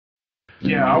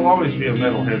Yeah, I'll always be a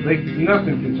metalhead.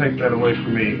 Nothing can take that away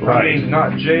from me. Right. I mean,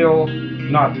 not jail,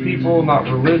 not people, not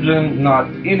religion, not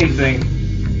anything.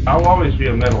 I'll always be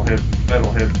a metalhead,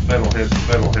 metalhead, metalhead,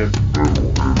 metalhead.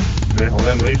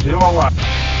 Metalhead leaves you all alive.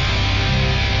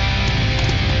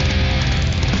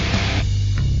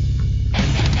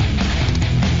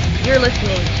 You're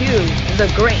listening to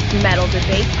the Great Metal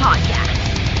Debate Podcast.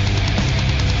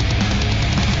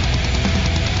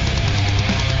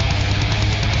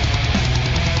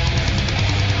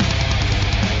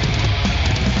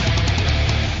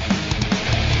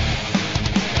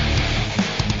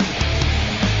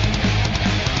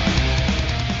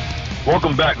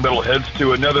 Welcome back, metalheads,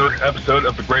 to another episode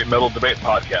of the Great Metal Debate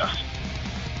Podcast.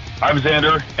 I'm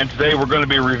Xander, and today we're going to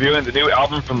be reviewing the new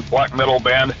album from the black metal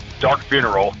band Dark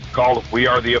Funeral called We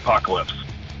Are the Apocalypse.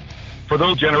 For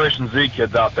those Generation Z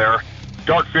kids out there,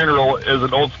 Dark Funeral is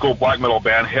an old-school black metal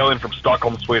band hailing from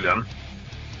Stockholm, Sweden.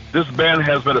 This band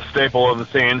has been a staple in the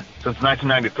scene since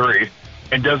 1993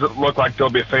 and doesn't look like they'll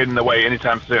be fading away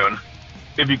anytime soon.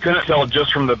 If you couldn't tell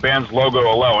just from the band's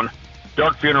logo alone,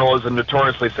 Dark Funeral is a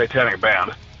notoriously satanic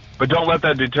band. But don't let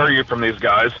that deter you from these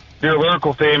guys. Their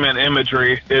lyrical theme and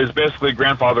imagery is basically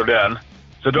grandfathered in,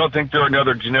 so don't think they're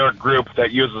another generic group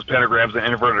that uses pentagrams and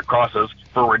inverted crosses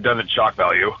for redundant shock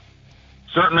value.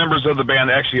 Certain members of the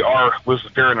band actually are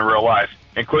Luciferian in real life,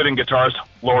 including guitarist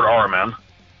Lord Ahriman.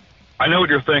 I know what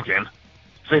you're thinking.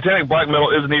 Satanic black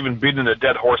metal isn't even beating a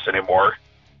dead horse anymore.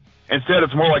 Instead,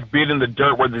 it's more like beating the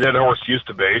dirt where the dead horse used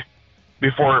to be,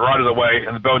 before it rotted away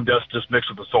and the bone dust just mixed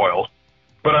with the soil.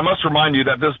 But I must remind you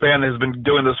that this band has been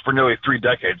doing this for nearly 3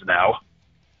 decades now.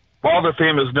 While their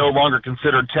theme is no longer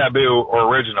considered taboo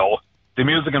or original, the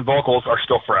music and vocals are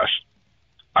still fresh.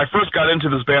 I first got into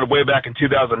this band way back in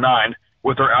 2009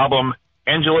 with their album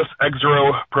Angelus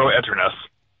Exero Pro Eternus.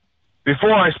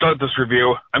 Before I start this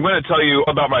review, I'm going to tell you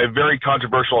about my very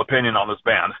controversial opinion on this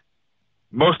band.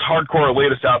 Most hardcore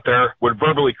elitists out there would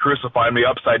verbally crucify me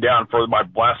upside down for my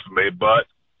blasphemy, but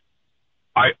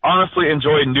I honestly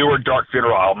enjoy newer Dark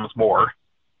Funeral albums more.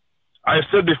 I have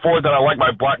said before that I like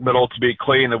my black metal to be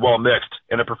clean and well mixed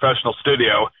in a professional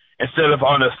studio instead of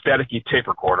on a staticky tape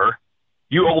recorder.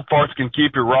 You old farts can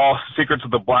keep your raw secrets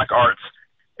of the black arts,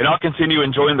 and I'll continue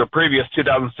enjoying the previous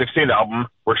 2016 album,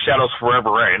 Where Shadows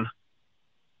Forever Reign.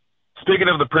 Speaking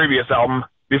of the previous album,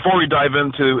 before we dive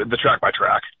into the track by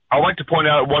track, I'd like to point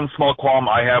out one small qualm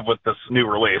I have with this new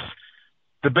release.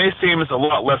 The bass seems a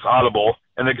lot less audible,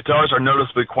 and the guitars are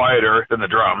noticeably quieter than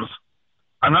the drums.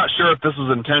 I'm not sure if this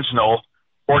was intentional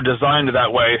or designed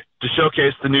that way to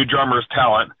showcase the new drummer's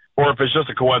talent, or if it's just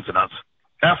a coincidence.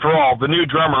 After all, the new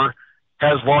drummer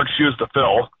has large shoes to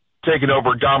fill, taking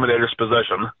over Dominator's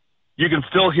position. You can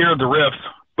still hear the riffs,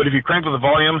 but if you crank up the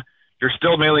volume, you're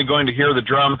still mainly going to hear the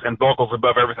drums and vocals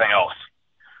above everything else.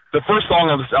 The first song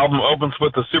on this album opens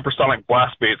with the supersonic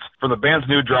blast beats from the band's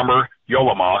new drummer,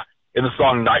 Yolama, in the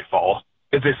song Nightfall.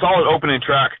 It's a solid opening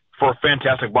track for a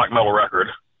fantastic black metal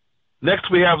record. Next,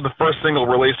 we have the first single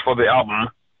released for the album,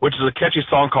 which is a catchy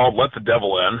song called Let the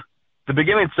Devil In. The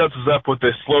beginning sets us up with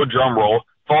a slow drum roll,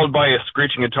 followed by a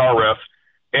screeching guitar riff,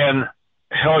 and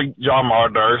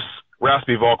Heljamardar's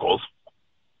raspy vocals.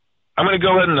 I'm going to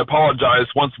go ahead and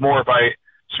apologize once more if I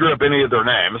screw up any of their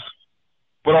names.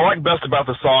 What I like best about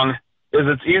the song is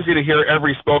it's easy to hear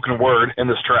every spoken word in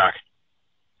this track.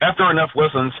 After enough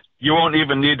listens, you won't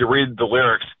even need to read the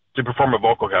lyrics to perform a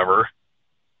vocal cover.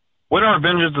 When Our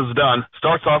Vengeance Is Done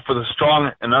starts off with a strong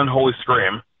and unholy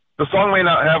scream. The song may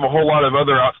not have a whole lot of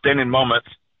other outstanding moments,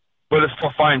 but it's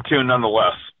still fine-tuned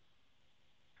nonetheless.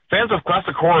 Fans of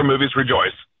classic horror movies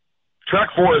rejoice. Track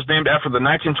 4 is named after the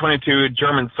 1922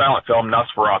 German silent film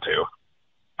Nosferatu.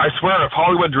 I swear if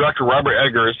Hollywood director Robert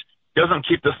Eggers doesn't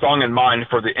keep this song in mind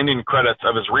for the ending credits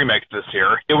of his remake this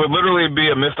year, it would literally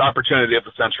be a missed opportunity of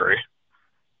the century.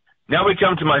 Now we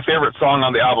come to my favorite song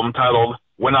on the album, titled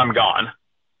When I'm Gone.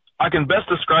 I can best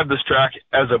describe this track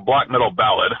as a black metal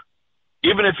ballad.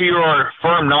 Even if you are a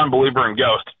firm non-believer in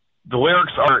ghosts, the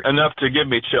lyrics are enough to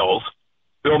give me chills.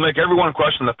 It will make everyone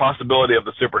question the possibility of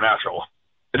the supernatural.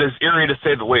 It is eerie to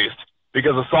say the least,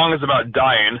 because the song is about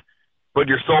dying,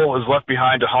 but your soul is left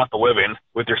behind to haunt the living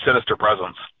with your sinister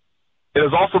presence. It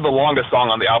is also the longest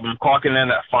song on the album, clocking in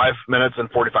at 5 minutes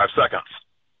and 45 seconds.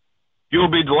 You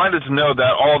will be delighted to know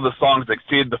that all of the songs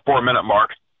exceed the 4-minute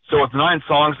mark, so with 9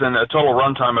 songs and a total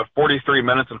runtime of 43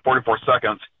 minutes and 44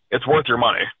 seconds, it's worth your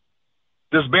money.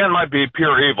 This band might be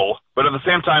pure evil, but at the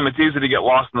same time it's easy to get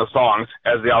lost in the songs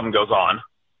as the album goes on.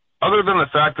 Other than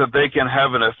the fact that they can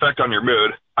have an effect on your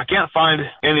mood, I can't find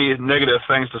any negative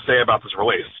things to say about this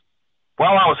release.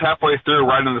 While I was halfway through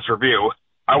writing this review,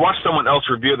 I watched someone else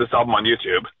review this album on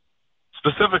YouTube.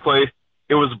 Specifically,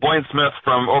 it was Blaine Smith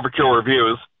from Overkill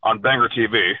Reviews on Banger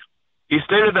TV. He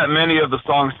stated that many of the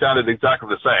songs sounded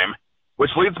exactly the same,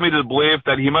 which leads me to believe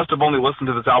that he must have only listened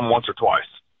to this album once or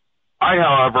twice. I,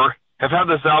 however, have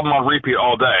had this album on repeat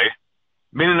all day,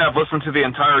 meaning I've listened to the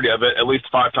entirety of it at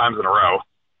least 5 times in a row.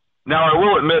 Now, I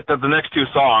will admit that the next 2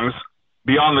 songs,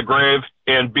 Beyond the Grave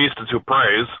and Beasts Who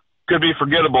Praise, could be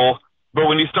forgettable,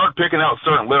 but when you start picking out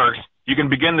certain lyrics, you can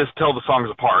begin to tell the songs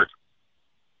apart.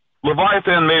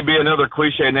 Leviathan may be another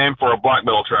cliche name for a black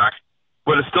metal track,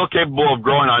 but it's still capable of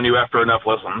growing on you after enough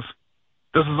listens.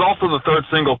 This is also the 3rd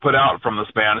single put out from this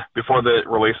band before the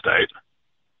release date.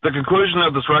 The conclusion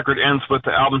of this record ends with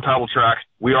the album title track,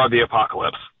 We Are the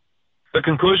Apocalypse. The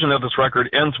conclusion of this record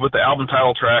ends with the album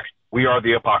title track, We Are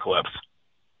the Apocalypse.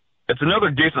 It's another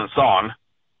decent song,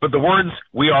 but the words,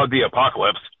 We Are the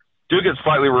Apocalypse, do get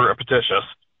slightly repetitious,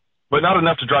 but not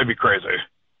enough to drive you crazy.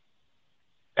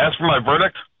 As for my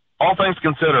verdict, all things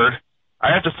considered,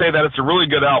 I have to say that it's a really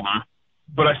good album,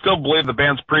 but I still believe the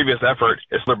band's previous effort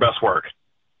is their best work.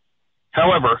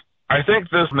 However, I think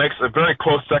this makes a very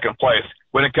close second place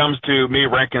when it comes to me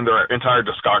ranking their entire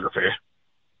discography.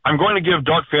 I'm going to give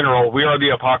Dark Funeral, We Are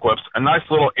the Apocalypse a nice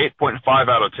little 8.5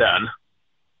 out of 10.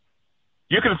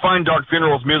 You can find Dark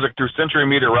Funeral's music through Century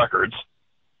Media Records.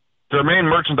 Their main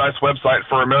merchandise website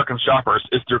for American shoppers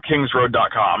is through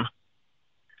kingsroad.com.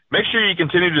 Make sure you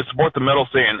continue to support the metal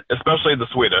scene, especially the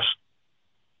Swedish.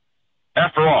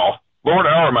 After all, Lord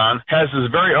Ahriman has his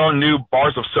very own new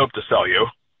bars of soap to sell you.